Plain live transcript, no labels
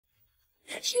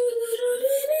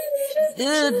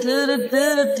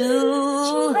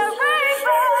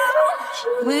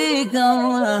We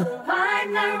gonna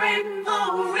find the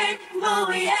rainbow,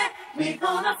 rainbow, yeah. We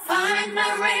gonna find the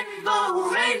rainbow,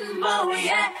 rainbow,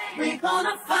 yeah. We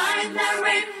gonna find the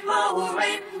rainbow,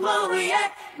 rainbow, yeah.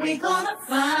 We gonna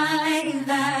find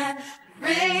that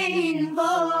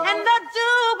rainbow. And I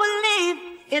do believe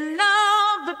in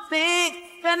all the things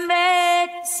that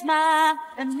make me smile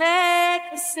and make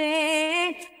me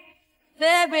sing.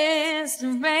 There is a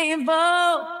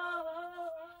rainbow,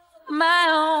 my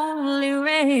only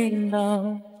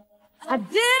rainbow. I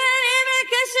didn't even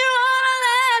kiss you on a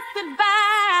last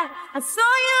goodbye. I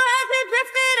saw you as you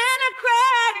drifted and I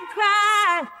cried and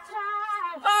cried.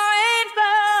 A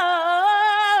rainbow,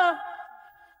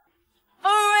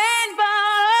 a rainbow.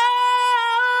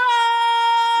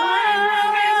 Find the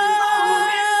rainbow,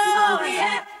 rainbow,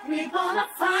 yeah. We're gonna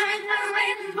find the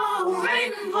rainbow,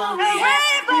 rainbow, yeah.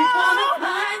 We're gonna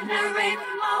find the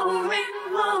rainbow,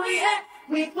 rainbow, yeah.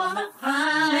 We're gonna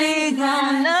find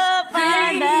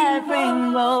that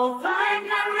rainbow. Find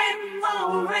the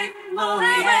rainbow, rainbow,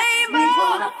 yeah. We're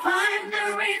gonna find the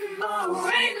rainbow,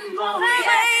 rainbow,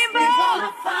 yeah. We're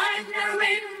gonna find the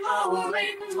rainbow,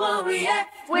 rainbow, yeah.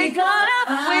 We're gonna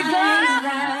find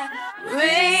that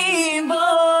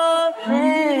rainbow.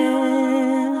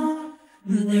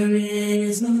 There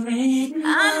is no rainbow. I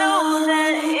know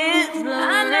there is.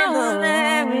 I know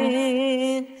there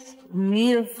is.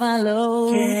 Me to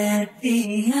follow. Get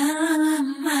beyond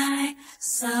my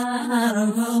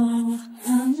sorrow.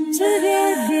 To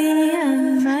get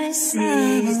beyond my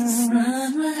seas.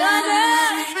 Sunlight.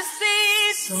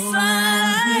 So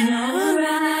I'll be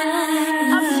alright.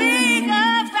 I'll be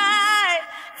alright.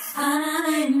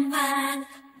 Find my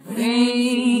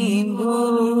rainbow.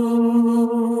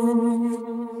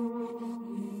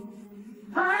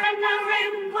 Find the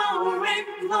rainbow,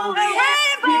 rainbow, yeah.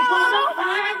 We're gonna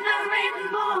find the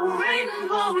rainbow,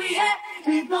 rainbow, yeah.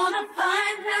 We're gonna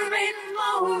find the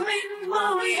rainbow,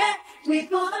 rainbow, yeah. We're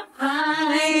gonna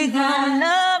find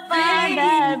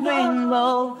that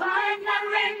rainbow. Find the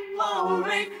rainbow,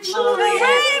 rainbow,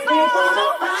 yeah. We're gonna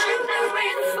find the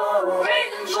rainbow,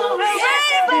 rainbow, yeah.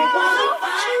 We're gonna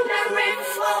find the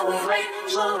rainbow,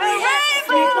 rainbow, yeah.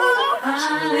 We're gonna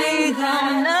find that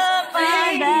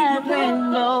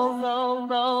rainbow. Find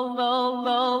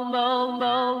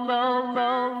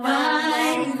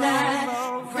that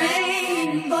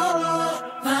rainbow,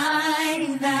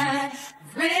 find that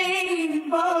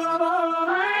rainbow,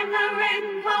 find the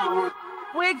rainbow.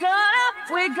 We're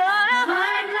gonna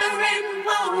find the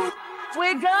rainbow.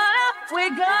 We're gonna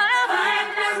find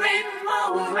the rainbow,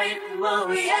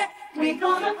 rainbow, yeah. We're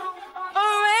gonna a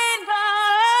rainbow.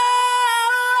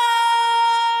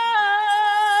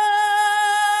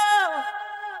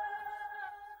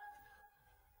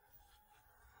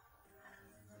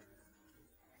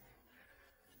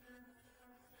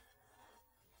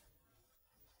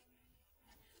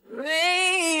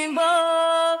 Rainbow,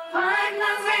 find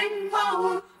the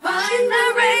rainbow, find the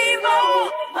rainbow,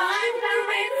 find the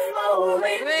rainbow,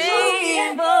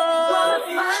 rainbow,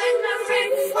 find the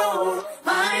rainbow,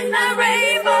 find the rainbow.